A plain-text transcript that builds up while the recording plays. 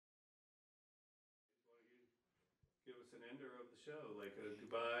it's an ender of the show, like a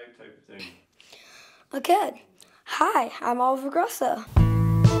goodbye type of thing. Okay. Hi, I'm Jeff Grosso.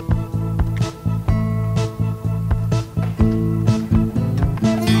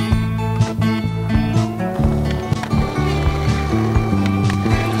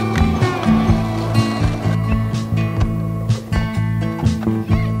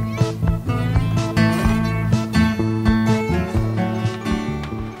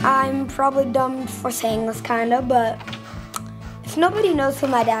 I'm probably dumb for saying this kinda, but if nobody knows who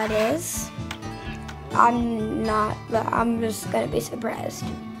my dad is, I'm just gonna be surprised.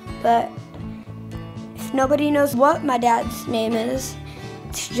 But if nobody knows what my dad's name is,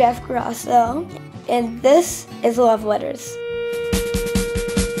 it's Jeff Grosso, and this is Loveletters.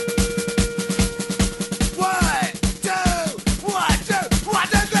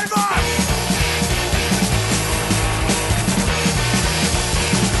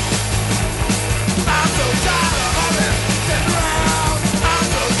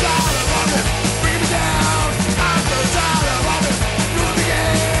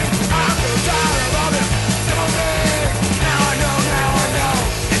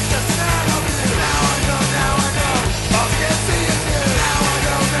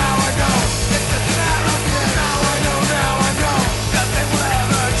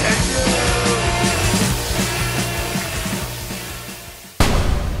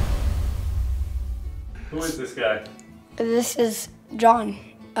 Who is this guy? This is John,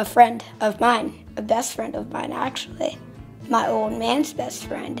 a friend of mine, a best friend of mine actually. My old man's best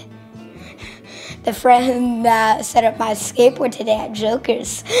friend. The friend that set up my skateboard today at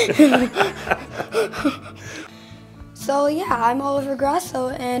Joker's. So yeah, I'm Jeff Grosso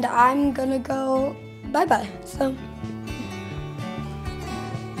and I'm gonna go bye-bye, so.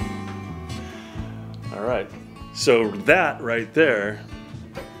 All right, so that right there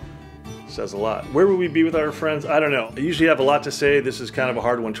says a lot. Where would we be with our friends? I don't know. I usually have a lot to say. This is kind of a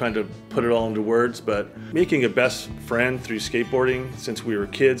hard one trying to put it all into words, but making a best friend through skateboarding since we were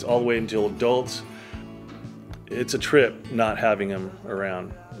kids all the way until adults, it's a trip not having him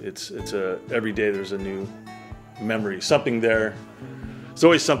around. Every day there's a new memory, something there. There's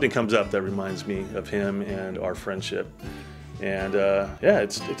always something comes up that reminds me of him and our friendship. And yeah,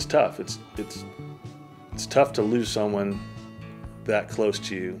 it's tough. It's tough to lose someone that close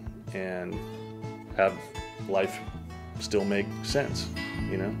to you and have life still make sense,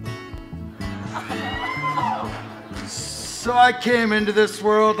 you know? So I came into this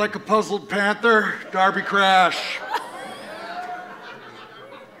world like a puzzled panther, Darby Crash.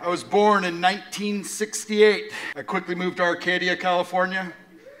 I was born in 1968. I quickly moved to Arcadia, California.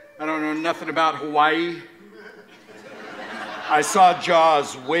 I don't know nothing about Hawaii. I saw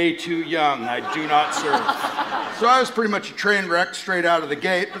Jaws way too young. I do not surf. So I was pretty much a train wreck straight out of the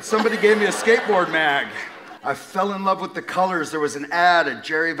gate, but somebody gave me a skateboard mag. I fell in love with the colors. There was an ad at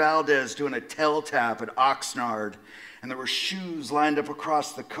Jerry Valdez doing a tail tap at Oxnard, and there were shoes lined up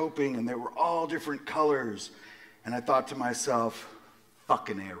across the coping, and they were all different colors. And I thought to myself,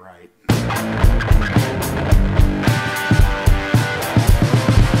 fucking A right.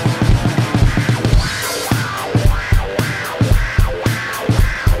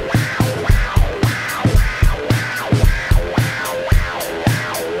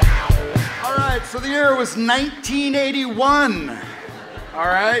 So the year was 1981, all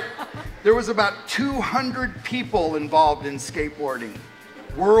right? There was about 200 people involved in skateboarding,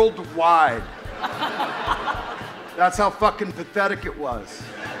 worldwide. That's how fucking pathetic it was.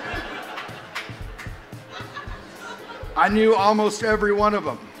 I knew almost every one of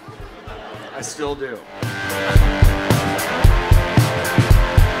them. I still do.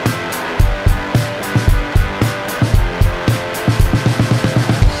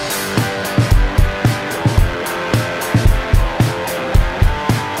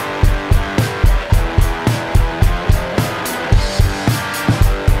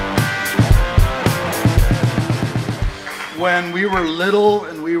 When we were little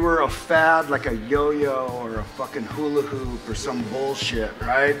and we were a fad like a yo-yo or a fucking hula hoop or some bullshit,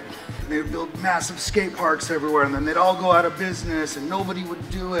 right? They would build massive skate parks everywhere and then they'd all go out of business and nobody would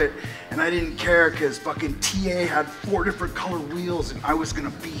do it. And I didn't care because fucking TA had 4 different color wheels and I was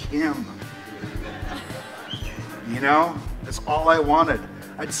gonna be him. You know? That's all I wanted.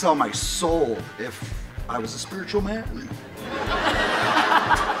 I'd sell my soul if I was a spiritual man.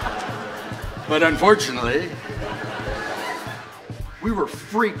 But unfortunately, we were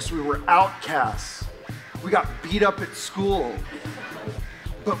freaks, we were outcasts. We got beat up at school.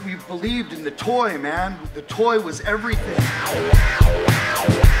 But we believed in the toy, man. The toy was everything.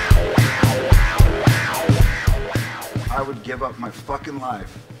 I would give up my fucking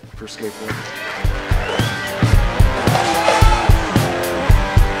life for skateboarding.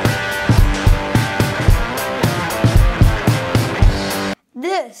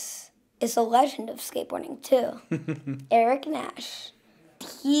 This is a legend of skateboarding too. Eric Nash.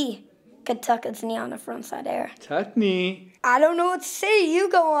 He could tuck his knee on the frontside air. Tuck knee. I don't know what to say. You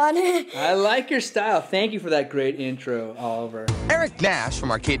go on. I like your style. Thank you for that great intro, Oliver. Eric Nash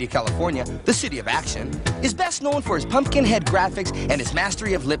from Arcadia, California, the city of action, is best known for his pumpkin head graphics and his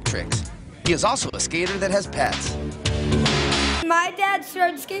mastery of lip tricks. He is also a skater that has pets. My dad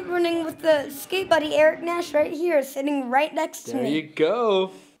started skateboarding with the skate buddy Eric Nash right here, sitting right next to me. There you go.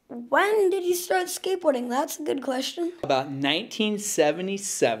 When did you start skateboarding? That's a good question. About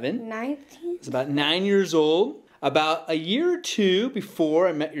 1977. 19? I was about 9 years old. About a year or two before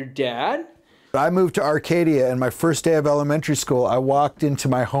I met your dad. I moved to Arcadia, and my first day of elementary school, I walked into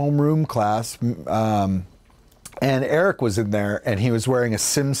my homeroom class, and Eric was in there, and he was wearing a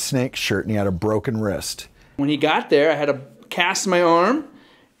Sim Snake shirt, and he had a broken wrist. When he got there, I had a cast in my arm,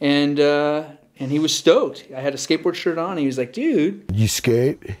 and he was stoked. I had a skateboard shirt on, and he was like, dude. You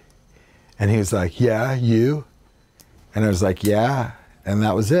skate? And he was like, yeah, you? And I was like, yeah, and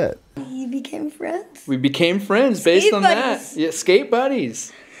that was it. You became friends? We became friends based on that. Yeah, skate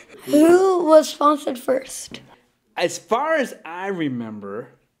buddies. Who was sponsored first? As far as I remember,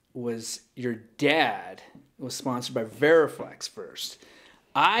 was your dad was sponsored by Veriflex first.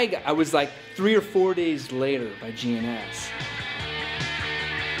 I was like 3 or 4 days later by GNS.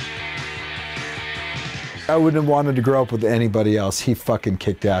 I wouldn't have wanted to grow up with anybody else. He fucking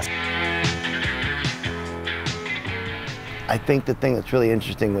kicked ass. I think the thing that's really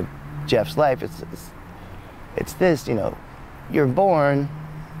interesting with Jeff's life is it's this, you know, you're born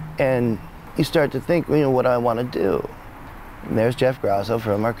and you start to think, you know, what do I want to do? And there's Jeff Grosso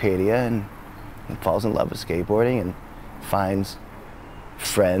from Arcadia, and he falls in love with skateboarding and finds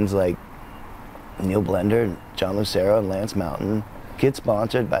friends like Neil Blender and John Lucero and Lance Mountain, gets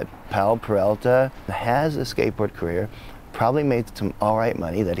sponsored by Powell Peralta, has a skateboard career, probably made some all right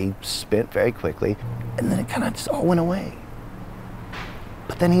money that he spent very quickly, and then it kind of just all went away.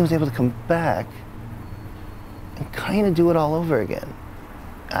 But then he was able to come back and kind of do it all over again.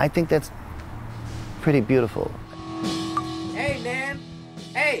 I think that's pretty beautiful. Hey, man.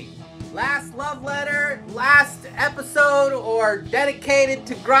 Hey, last love letter, last episode, or dedicated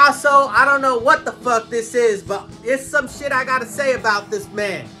to Grosso. I don't know what the fuck this is, but it's some shit I gotta say about this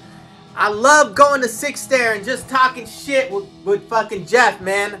man. I love going to Six Stair and just talking shit with fucking Jeff,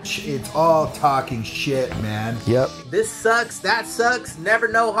 man. It's all talking shit, man. Yep. This sucks, that sucks, never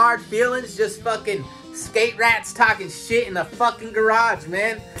no hard feelings, just fucking skate rats talking shit in the fucking garage,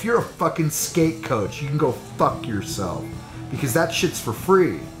 man. If you're a fucking skate coach, you can go fuck yourself. Because that shit's for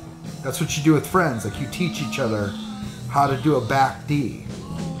free. That's what you do with friends. Like, you teach each other how to do a back D.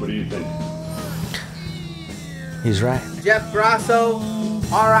 What do you think? He's right. Jeff Grosso,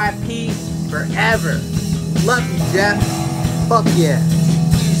 R.I.P. forever. Love you, Jeff. Fuck yeah.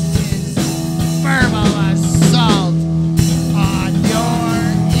 Verbal assault on your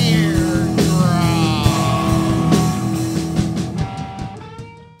eardrum.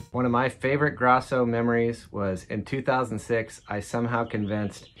 One of my favorite Grosso memories was in 2006, I somehow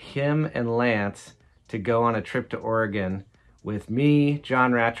convinced him and Lance to go on a trip to Oregon with me,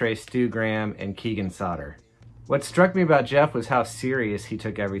 John Rattray, Stu Graham, and Keegan Sauter. What struck me about Jeff was how serious he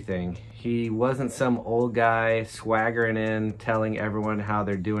took everything. He wasn't some old guy swaggering in, telling everyone how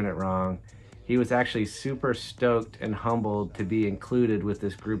they're doing it wrong. He was actually super stoked and humbled to be included with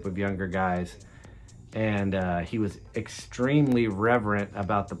this group of younger guys. And he was extremely reverent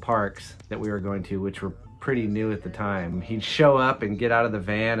about the parks that we were going to, which were pretty new at the time. He'd show up and get out of the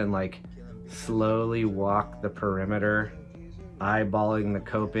van and like slowly walk the perimeter, eyeballing the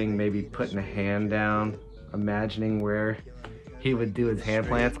coping, maybe putting a hand down, imagining where he would do his hand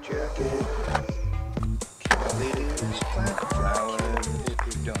plants.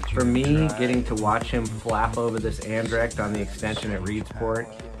 For me, getting to watch him flap over this Andrecht on the extension at Reedsport,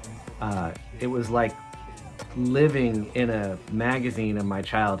 it was like living in a magazine of my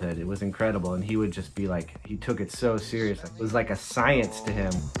childhood. It was incredible, and he would just be like, he took it so serious. It was like a science to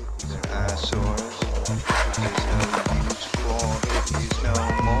him.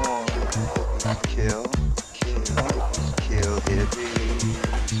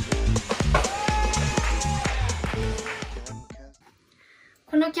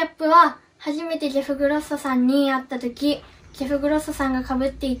このキャップは初めてジェフ・グロッソさんに会った時、ジェフ・グロッソさんが被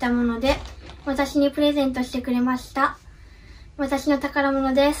っていたもので、私にプレゼントしてくれました。私の宝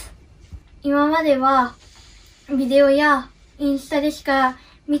物です。今まではビデオやインスタでしか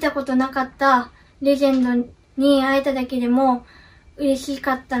見たことなかったレジェンドに会えただけでも嬉し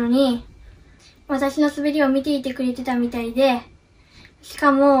かったのに、私の滑りを見ていてくれてたみたいで、し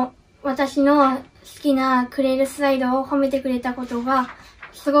かも私の好きなクレールスライドを褒めてくれたことが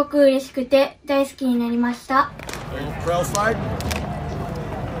すごく嬉しくて大好きになりました。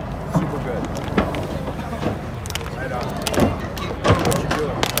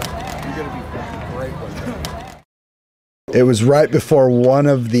It was right before one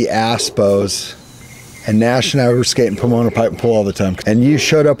of the ASPOs, and Nash and I were skating Pomona Pipe and Pull all the time. And you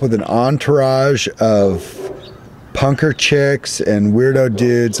showed up with an entourage of punker chicks and weirdo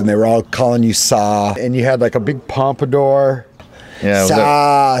dudes, and they were all calling you Saw. And you had like a big pompadour. Yeah,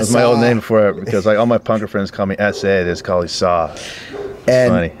 Saw, that was my old name for it, because like all my punker friends call me SA. They just call me Saw.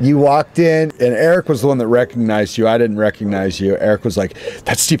 And funny. You walked in, and Eric was the one that recognized you. I didn't recognize you. Eric was like,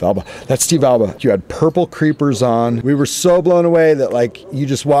 "That's Steve Alba. That's Steve Alba." You had purple creepers on. We were so blown away that like you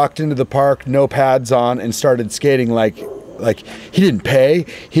just walked into the park, no pads on, and started skating like he didn't pay.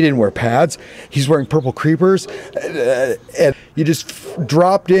 He didn't wear pads. He's wearing purple creepers, and you just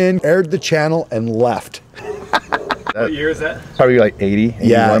dropped in, aired the channel, and left. What year is that? Probably like 80.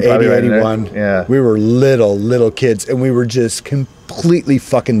 Yeah, 80, right 81. Yeah. We were little kids, and we were just completely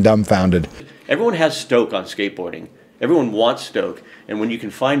fucking dumbfounded. Everyone has stoke on skateboarding. Everyone wants stoke. And when you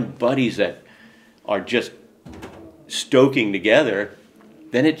can find buddies that are just stoking together,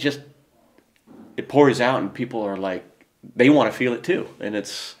 then it pours out, and people are like, they want to feel it too. And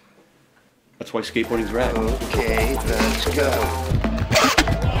that's why skateboarding's rad. Okay, let's go.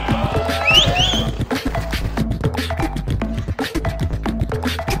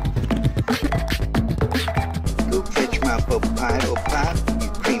 Oh, pie,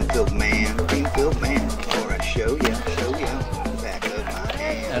 you cream-filled man, or I show ya, back of my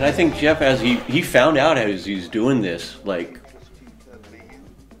hand. And I think Jeff, as he found out as he's doing this, like,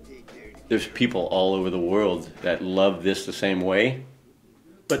 there's people all over the world that love this the same way,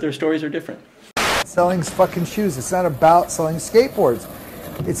 but their stories are different. Selling fucking shoes. It's not about selling skateboards.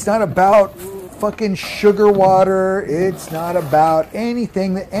 It's not about fucking sugar water. It's not about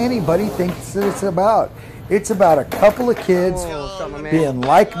anything that anybody thinks that it's about. It's about a couple of kids being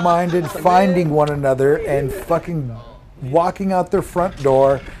like-minded, finding one another, and fucking walking out their front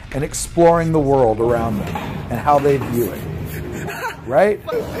door and exploring the world around them and how they view it. Right?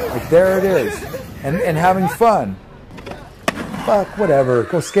 Like, there it is. And having fun. Fuck, whatever.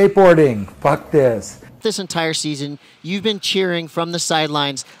 Go skateboarding. Fuck this. This entire season, you've been cheering from the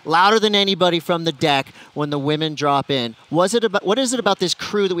sidelines louder than anybody from the deck when the women drop in. What is it about this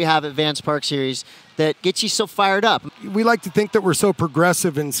crew that we have at Vans Park Series that gets you so fired up? We like to think that we're so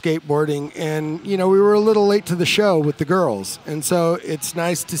progressive in skateboarding, and you know, we were a little late to the show with the girls, and so it's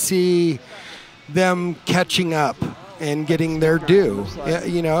nice to see them catching up and getting their due.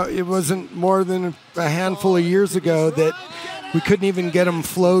 You know, it wasn't more than a handful of years ago that we couldn't even get them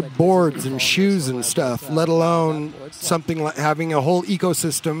flowed boards and shoes and stuff, let alone something like having a whole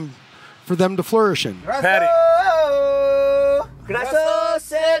ecosystem for them to flourish in. Patty. Grosso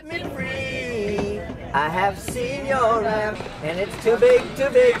set me free. I have seen your ramp, and it's too big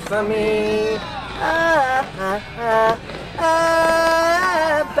for me.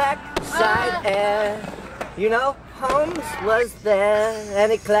 Backside air. You know, Holmes was there,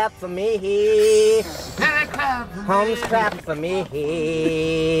 and he clapped for me. Holmes clapped for me.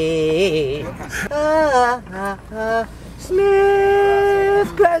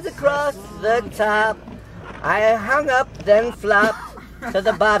 Smith cries across the top. I hung up, then flopped to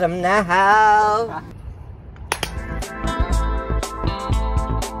the bottom now.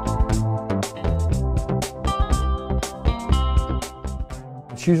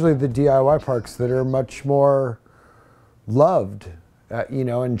 It's usually the DIY parks that are much more loved, you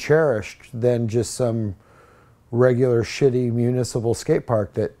know, and cherished than just some regular shitty municipal skate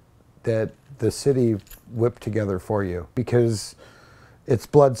park that the city whipped together for you, because it's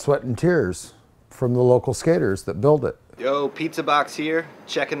blood, sweat, and tears from the local skaters that build it. Yo, Pizza Box here,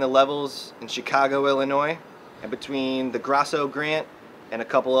 checking the levels in Chicago, Illinois. And between the Grosso grant and a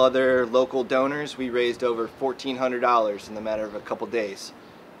couple other local donors, we raised over $1,400 in the matter of a couple days.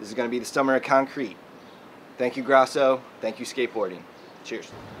 This is going to be the summer of concrete. Thank you, Grosso. Thank you, skateboarding.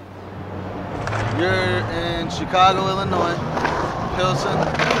 Cheers. You're in Chicago, Illinois. Pilsen,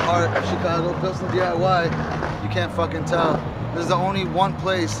 heart of Chicago, Pilsen DIY. You can't fucking tell. This is the only one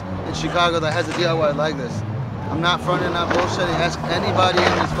place in Chicago that has a DIY like this. I'm not fronting, not bullshitting. Ask anybody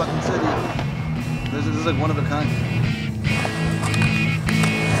in this fucking city. This is like one of a kind.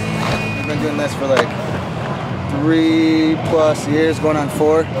 We've been doing this for like 3+ years, going on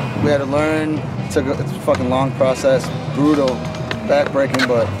 4. We had to learn. It's a fucking long process, brutal, backbreaking,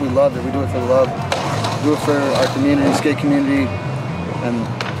 but we loved it. We do it for love. We do it for our community, skate community, and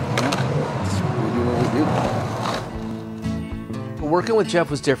we do what we do. Working with Jeff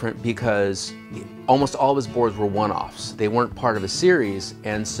was different because almost all of his boards were one-offs. They weren't part of a series,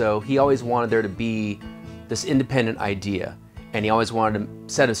 and so he always wanted there to be this independent idea, and he always wanted to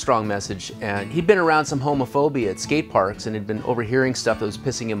send a strong message. And he'd been around some homophobia at skate parks and had been overhearing stuff that was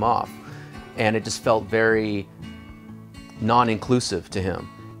pissing him off, and it just felt very non-inclusive to him.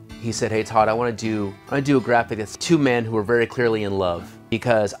 He said, "Hey Todd, I want to do a graphic that's two men who are very clearly in love,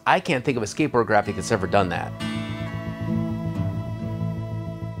 because I can't think of a skateboard graphic that's ever done that."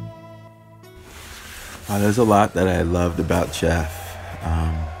 There's a lot that I loved about Jeff.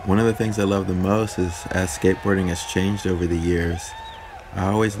 One of the things I love the most is as skateboarding has changed over the years, I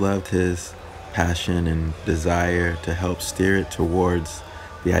always loved his passion and desire to help steer it towards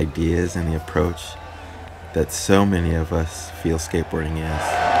the ideas and the approach that so many of us feel skateboarding is.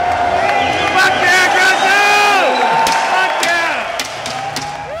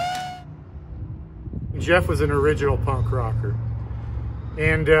 Jeff was an original punk rocker,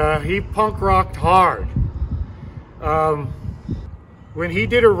 and he punk rocked hard. When he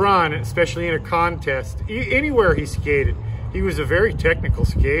did a run, especially in a contest, anywhere he skated, he was a very technical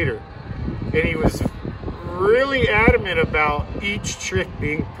skater, and he was really adamant about each trick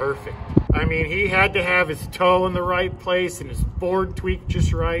being perfect. I mean, he had to have his toe in the right place and his board tweaked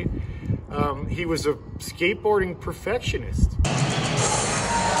just right. He was a skateboarding perfectionist.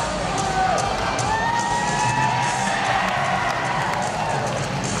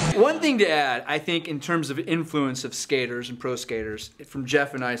 One thing to add, I think, in terms of influence of skaters and pro skaters, from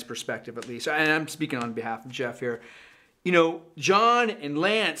Jeff and I's perspective at least, and I'm speaking on behalf of Jeff here, you know, John and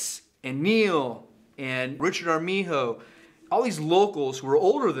Lance and Neil and Richard Armijo, all these locals who were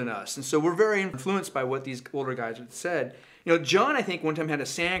older than us, and so we're very influenced by what these older guys had said. You know, John, I think, one time had a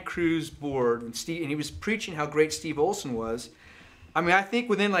Santa Cruz board, and he was preaching how great Steve Olson was. I mean, I think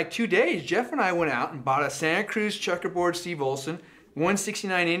within like 2 days, Jeff and I went out and bought a Santa Cruz checkerboard Steve Olson,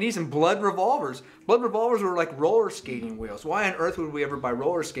 169 Indies, and Blood Revolvers. Blood Revolvers were like roller skating wheels. Why on earth would we ever buy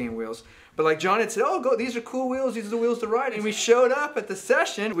roller skating wheels? But like John had said, oh, go, these are cool wheels, these are the wheels to ride. And we showed up at the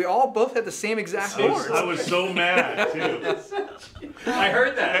session, we all both had the same exact boards. I was so mad, too. I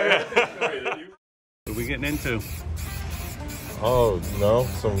heard that. What are we getting into? Oh, no,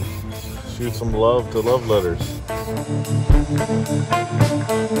 shoot some love to love letters.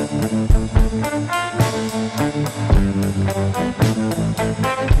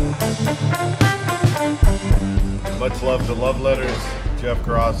 Much love to Love Letters, Jeff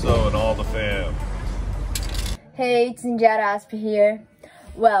Grosso, and all the fam. Hey, it's Injara Asp here.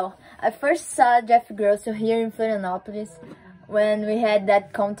 Well, I first saw Jeff Grosso here in Florianopolis when we had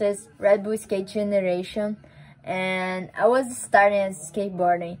that contest, Red Bull Skate Generation, and I was starting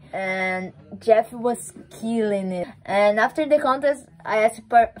skateboarding, and Jeff was killing it. And after the contest, I asked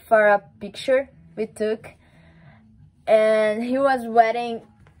for a picture we took, and he was wearing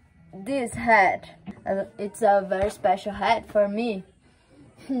this hat. It's a very special hat for me.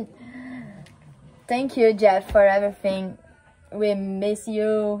 Thank you, Jeff, for everything. We miss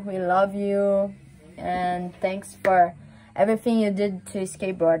you, we love you, and thanks for everything you did to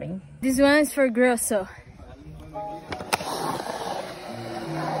skateboarding. This one is for Grosso.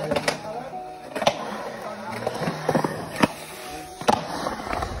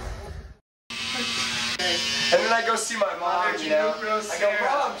 And then I go see my mom, you know. I go,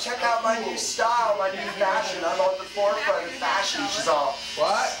 Mom, check out my new style, my new fashion. I'm on the forefront of fashion. She's all,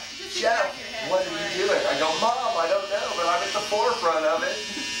 what? Jeff, what are you doing? I go, Mom, I don't know, but I'm at the forefront of it.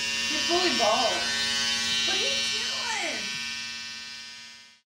 You're fully bald. What are you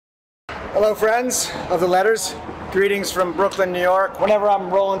doing? Hello, friends of the Letters. Greetings from Brooklyn, New York. Whenever I'm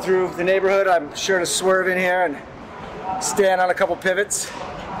rolling through the neighborhood, I'm sure to swerve in here and stand on a couple pivots.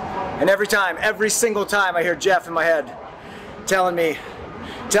 And every single time I hear Jeff in my head telling me,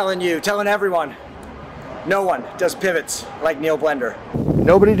 telling you, telling everyone, no one does pivots like Neil Blender.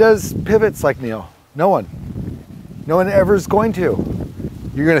 Nobody does pivots like Neil. No one. No one ever is going to.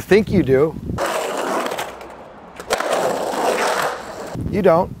 You're going to think you do. You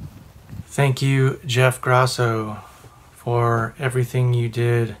don't. Thank you, Jeff Grosso, for everything you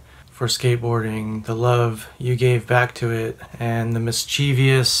did for skateboarding, the love you gave back to it, and the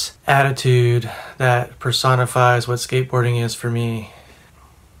mischievous attitude that personifies what skateboarding is for me.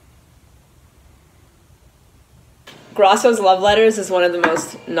 Grosso's Love Letters is one of the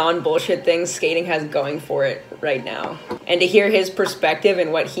most non-bullshit things skating has going for it right now. And to hear his perspective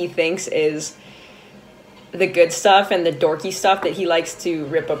and what he thinks is the good stuff and the dorky stuff that he likes to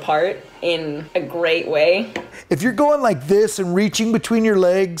rip apart in a great way. If you're going like this and reaching between your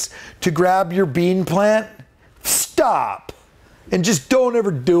legs to grab your bean plant, stop. And just don't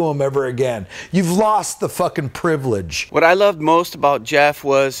ever do them ever again. You've lost the fucking privilege. What I loved most about Jeff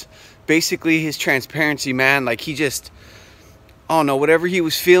was basically his transparency, man. Like he just, I don't know, whatever he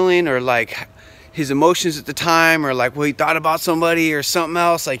was feeling or like his emotions at the time or like what he thought about somebody or something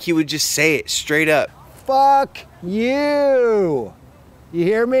else, like he would just say it straight up. Fuck you. You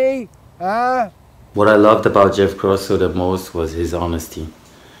hear me? Huh? What I loved about Jeff Grosso the most was his honesty.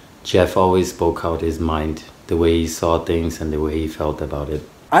 Jeff always spoke out his mind, the way he saw things and the way he felt about it.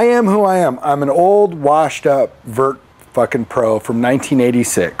 I am who I am. I'm an old, washed up vert fucking pro from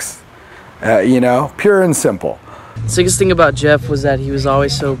 1986. You know, pure and simple. The sickest thing about Jeff was that he was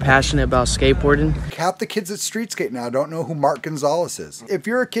always so passionate about skateboarding. Half the kids at street skate now don't know who Mark Gonzalez is. If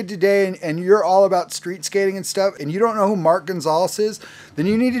you're a kid today and you're all about street skating and stuff and you don't know who Mark Gonzalez is, then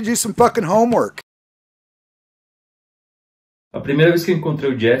you need to do some fucking homework. A primeira vez que eu encontrei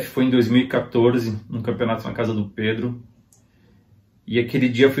o Jeff foi em 2014, num campeonato na casa do Pedro. E aquele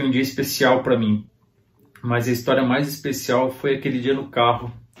dia foi um dia especial para mim. Mas a história mais especial foi aquele dia no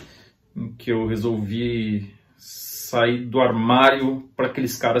carro, em que eu resolvi sair do armário para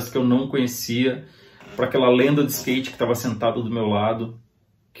aqueles caras que eu não conhecia, para aquela lenda de skate que estava sentado do meu lado,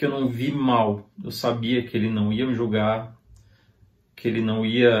 que eu não vi mal. Eu sabia que ele não ia me julgar, que ele não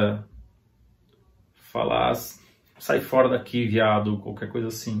ia falar... sai fora daqui, viado, qualquer coisa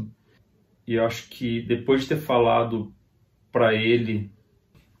assim. E eu acho que depois de ter falado pra ele,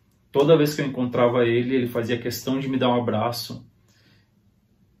 toda vez que eu encontrava ele, ele fazia questão de me dar um abraço,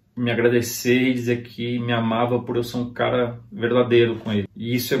 me agradecer e dizer que me amava por eu ser um cara verdadeiro com ele.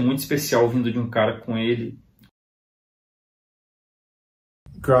 E isso é muito especial vindo de um cara com ele.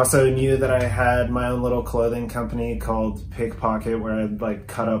 Grosso knew that I had my own little clothing company called Pickpocket, where I'd like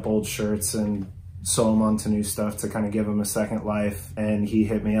cut up old shirts and sew them onto new stuff to kind of give him a second life. And he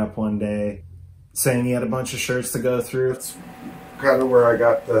hit me up one day saying he had a bunch of shirts to go through. That's kind of where I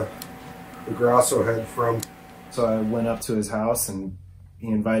got the Grosso head from. So I went up to his house and he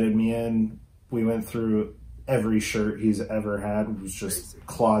invited me in. We went through every shirt he's ever had. It was just a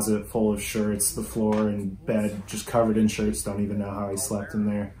closet full of shirts, the floor and bed just covered in shirts. Don't even know how he slept in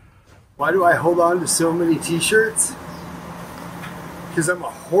there. Why do I hold on to so many t-shirts? Because I'm a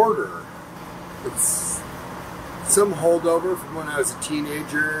hoarder. It's some holdover from when I was a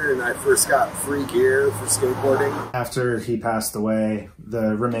teenager and I first got free gear for skateboarding. After he passed away,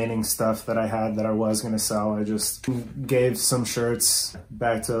 the remaining stuff that I had that I was going to sell, I just gave some shirts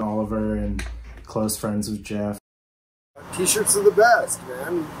back to Oliver and close friends with Jeff. T-shirts are the best,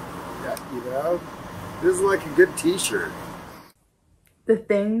 man. Yeah, you know, this is like a good t-shirt. The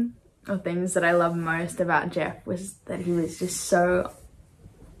thing or things that I love most about Jeff was that he was just so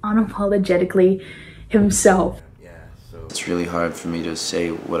unapologetically himself. It's really hard for me to say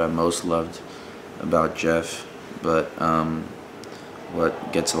what I most loved about Jeff, but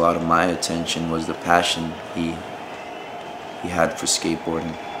what gets a lot of my attention was the passion he had for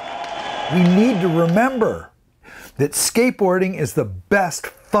skateboarding. We need to remember that skateboarding is the best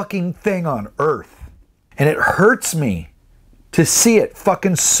fucking thing on earth. And it hurts me to see it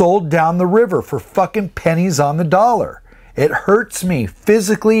fucking sold down the river for fucking pennies on the dollar. It hurts me,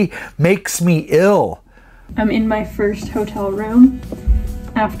 physically makes me ill. I'm in my first hotel room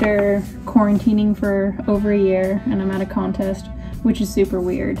after quarantining for over a year, and I'm at a contest, which is super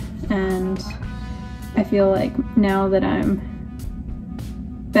weird. And I feel like now that I'm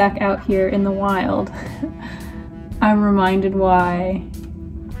back out here in the wild, I'm reminded why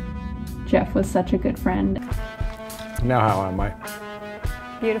Jeff was such a good friend. Now how am I?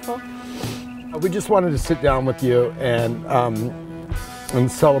 Beautiful. We just wanted to sit down with you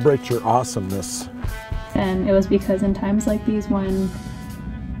and celebrate your awesomeness. And it was because in times like these when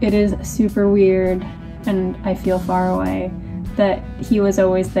it is super weird and I feel far away, that he was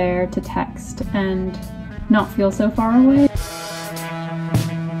always there to text and not feel so far away.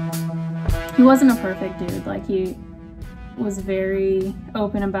 He wasn't a perfect dude, like he was very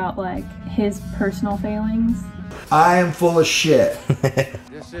open about like his personal failings. I am full of shit.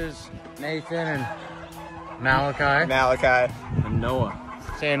 This is Nathan and Malachi. And Noah.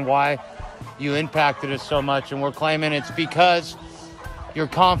 Saying why you impacted us so much, and we're claiming it's because your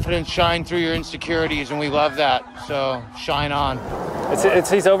confidence shined through your insecurities, and we love that. So shine on. It's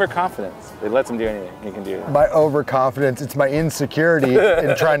his overconfidence. It lets him do anything. He can do it. My overconfidence, it's my insecurity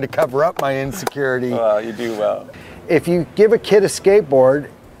in trying to cover up my insecurity. Well, you do well. If you give a kid a skateboard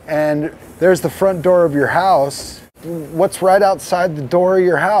and there's the front door of your house, what's right outside the door of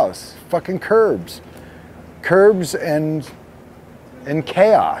your house? Fucking curbs. Curbs and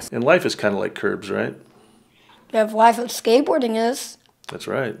chaos. And life is kind of like curbs, right? Yeah, life of skateboarding is. That's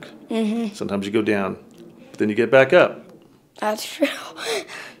right. Mm-hmm. Sometimes you go down, but then you get back up. That's true.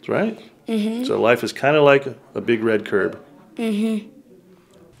 That's right. So life is kind of like a big red curb.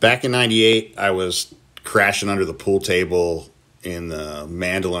 Back in '98, I was crashing under the pool table in the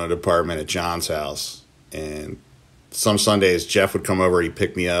mandolin department at John's house. And some Sundays, Jeff would come over, he'd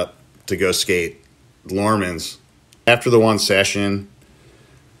pick me up to go skate Lorman's. After the one session,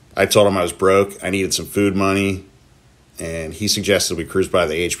 I told him I was broke, I needed some food money, and he suggested we cruise by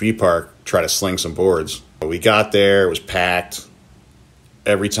the HB park, try to sling some boards. We got there, it was packed.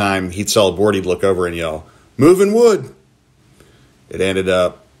 Every time he'd sell a board, he'd look over and yell, "Moving wood!" It ended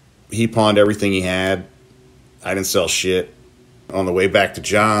up, he pawned everything he had. I didn't sell shit. On the way back to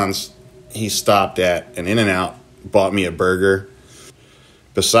John's, he stopped at an In-N-Out, bought me a burger.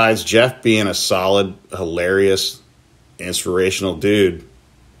 Besides Jeff being a solid, hilarious, inspirational dude,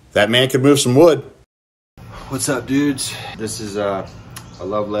 that man could move some wood. What's up, dudes? This is a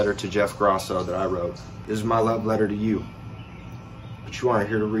love letter to Jeff Grosso that I wrote. This is my love letter to you, but you aren't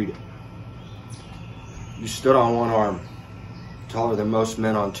here to read it. You stood on one arm, taller than most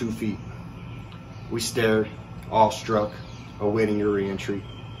men on 2 feet. We stared, awestruck, awaiting your re-entry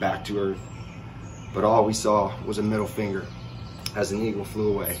back to Earth. But all we saw was a middle finger as an eagle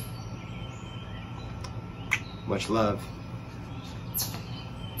flew away. Much love.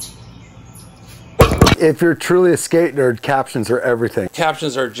 If you're truly a skate nerd, captions are everything.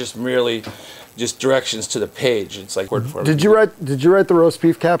 Captions are just merely just directions to the page. It's like word for word. Did you write the roast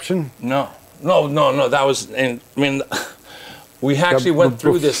beef caption? No. That was, and I mean, we actually went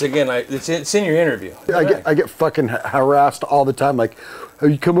through this again. It's in your interview. I get fucking harassed all the time. Like, oh,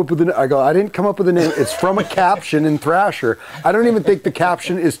 you come up with an. I go, I didn't come up with a name. It's from a caption in Thrasher. I don't even think the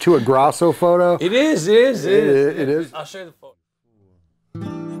caption is to a Grosso photo. It is. It is. I'll show you the photo.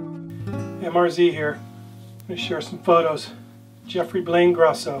 MRZ here. I'm going to share some photos. Jeffrey Blaine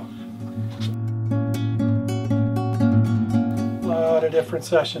Grosso. A lot of different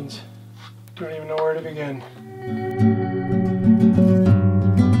sessions. Don't even know where to begin.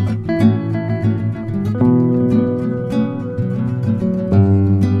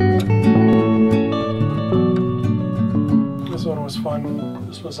 This one was fun.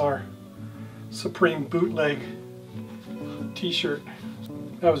 This was our Supreme bootleg t-shirt.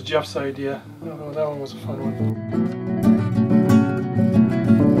 That was Jeff's idea. Oh, that one was a fun one.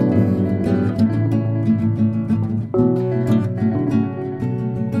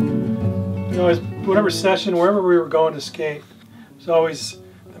 You know, whatever session, wherever we were going to skate, it was always,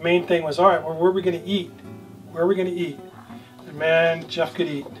 the main thing was, all right, well, where are we going to eat? Where are we going to eat? And man, Jeff could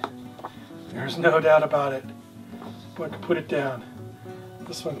eat. There's no doubt about it. But to put it down,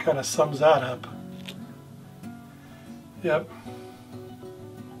 this one kind of sums that up. Yep.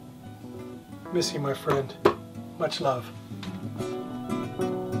 Miss you, my friend. Much love. A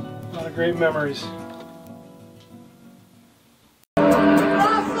lot of great memories.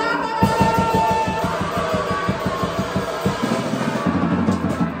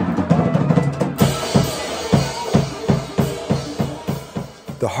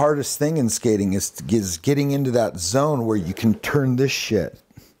 The hardest thing in skating is getting into that zone where you can turn this shit.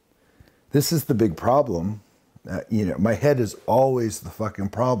 This is the big problem. You know, my head is always the fucking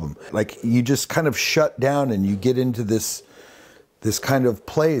problem. Like, you just kind of shut down and you get into this kind of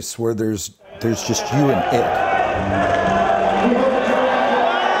place where there's just you and it.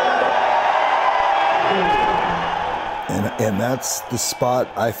 And that's the spot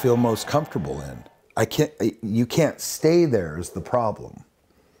I feel most comfortable in. You can't stay there is the problem.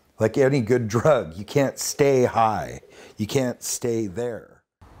 Like any good drug, you can't stay high. You can't stay there.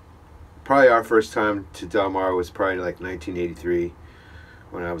 Probably our first time to Del Mar was probably like 1983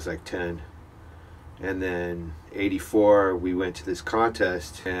 when I was like 10. And then 84 we went to this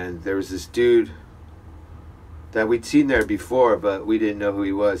contest and there was this dude that we'd seen there before but we didn't know who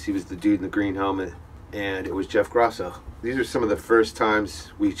he was. He was the dude in the green helmet and it was Jeff Grosso. These are some of the first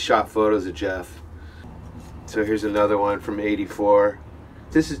times we shot photos of Jeff. So here's another one from 84.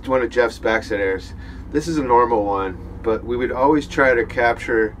 This is one of Jeff's backside airs. This is a normal one, but we would always try to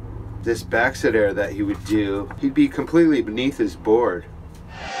capture this backside air that he would do. He'd be completely beneath his board.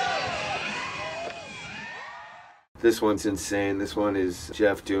 This one's insane. This one is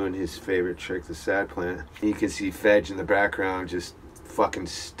Jeff doing his favorite trick, the sad plant. You can see Fedge in the background just fucking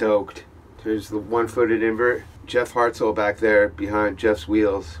stoked. Here's the one-footed invert. Jeff Hartzell back there behind Jeff's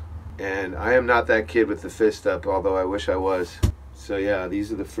wheels. And I am not that kid with the fist up, although I wish I was. So yeah,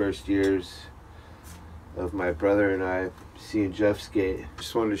 these are the first years of my brother and I seeing Jeff skate.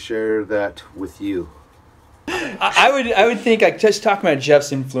 Just wanted to share that with you. I would think, like, just talking about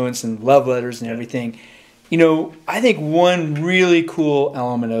Jeff's influence and love letters and everything, You know, I think one really cool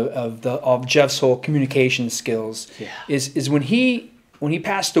element of Jeff's whole communication skills is when he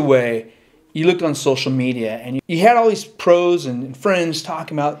passed away, you looked on social media and you had all these pros and friends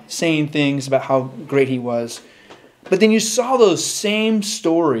talking about, saying things about how great he was. But then you saw those same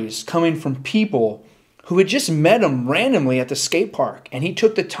stories coming from people who had just met him randomly at the skate park, and he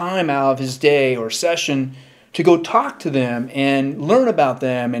took the time out of his day or session to go talk to them and learn about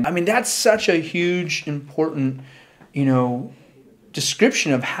them. And I mean, that's such a huge, important, you know,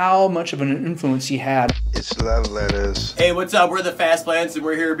 description of how much of an influence he had. It's Loveletters. Hey, what's up? We're the Fast Plants, and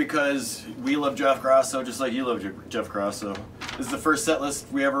we're here because we love Jeff Grosso, just like you love Jeff Grosso. This is the first set list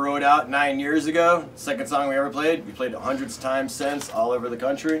we ever wrote out 9 years ago. Second song we ever played. We played it hundreds of times since, all over the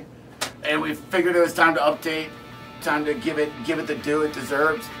country. And we figured it was time to update, time to give it the due it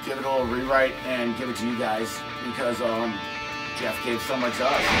deserves, give it a little rewrite, and give it to you guys because Jeff gave so much to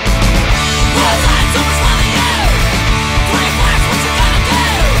us.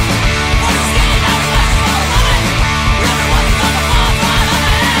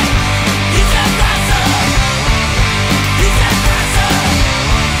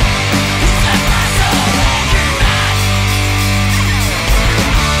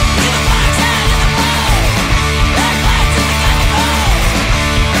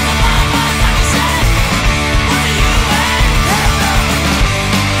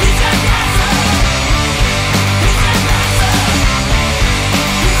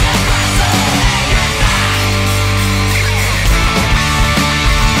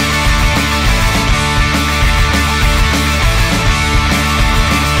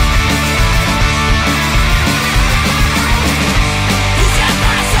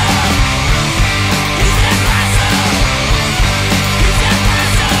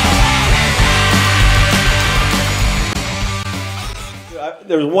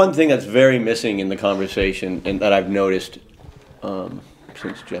 There's one thing that's very missing in the conversation, and that I've noticed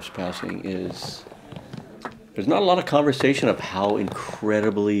since Jeff's passing, is there's not a lot of conversation of how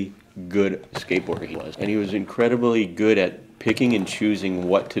incredibly good a skateboarder he was. And he was incredibly good at picking and choosing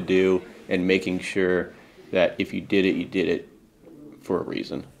what to do and making sure that if you did it for a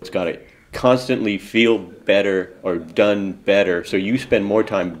reason. It's got to constantly feel better or done better, so you spend more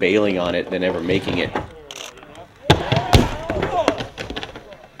time bailing on it than ever making it.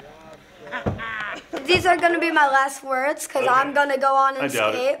 These are going to be my last words because I'm going to go on and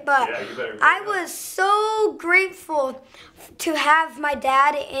skate. But yeah, I was so grateful to have my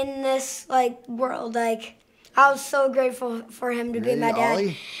dad in this world. Like, I was so grateful for him to be my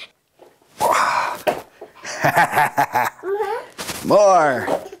dad. More.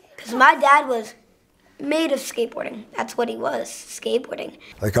 Because my dad was made of skateboarding. That's what he was, skateboarding.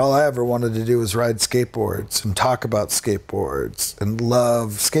 Like, all I ever wanted to do was ride skateboards and talk about skateboards and love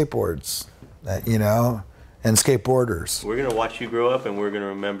skateboards. You know, and skateboarders. We're gonna watch you grow up, and we're gonna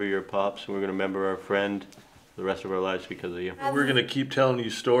remember your pops, and we're gonna remember our friend the rest of our lives because of you. We're gonna keep telling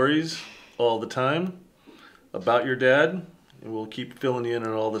you stories all the time about your dad, and we'll keep filling you in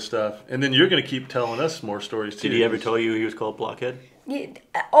on all the stuff. And then you're gonna keep telling us more stories too. Did he ever tell you he was called Blockhead? Yeah,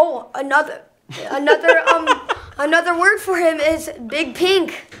 oh, another word for him is Big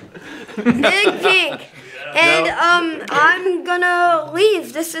Pink. Big Pink. And I'm gonna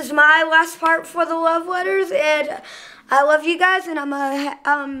leave. This is my last part for the Loveletters, and I love you guys, and I'm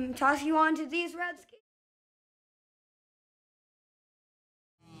gonna toss you on to these Reds.